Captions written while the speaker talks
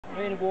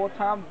in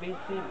wartime we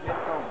see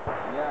Vietcong.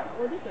 Yeah.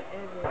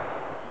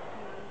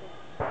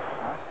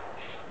 Huh?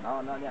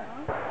 No, not yet.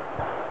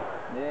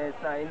 Yes,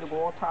 in the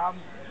wartime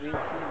we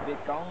see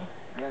Vietcong.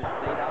 Yes,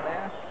 stay down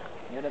there.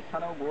 Yeah, the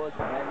tunnel was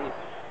very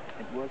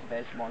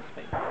small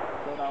space.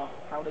 So now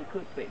how they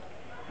could breathe?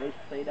 They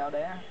stay down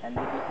there and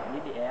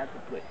need the air to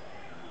breathe.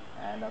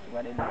 And that's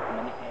why they need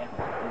many air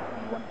holes. This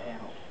is one air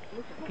hole.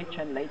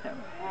 Kitchen later.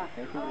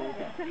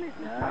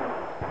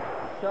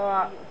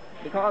 So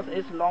because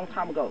it's a long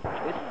time ago,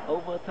 it's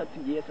over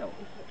 30 years old,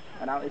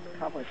 and now it's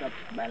covered up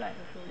by land.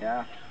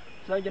 Yeah.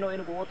 So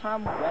in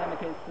wartime, when I'm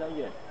making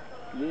soldiers,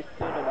 we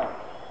still the dogs.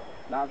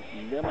 Now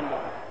German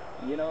dogs.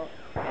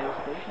 Air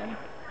station.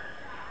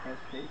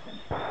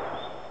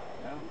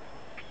 Yeah.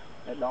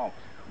 The dogs,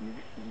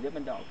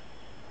 German dogs.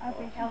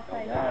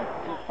 Yeah,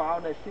 to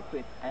find the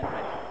secret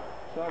entrance.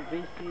 So we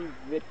see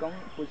Vietcong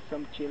put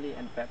some chili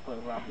and pepper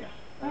around here.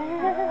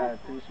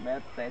 To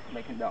smell taste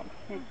making dog.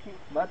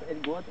 But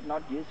it was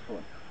not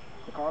useful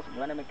because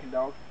when I make a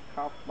dog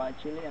cough by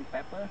chili and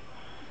pepper,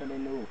 so they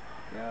knew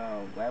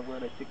where were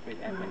the secret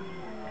entrance,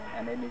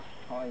 and they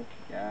destroy.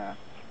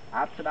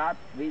 After that,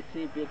 we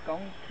see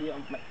Vietcong here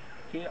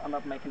are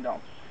not making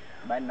dogs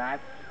by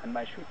knife and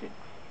by shooting.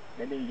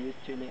 They didn't use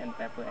chili and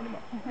pepper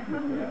anymore.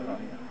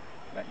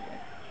 But, yeah.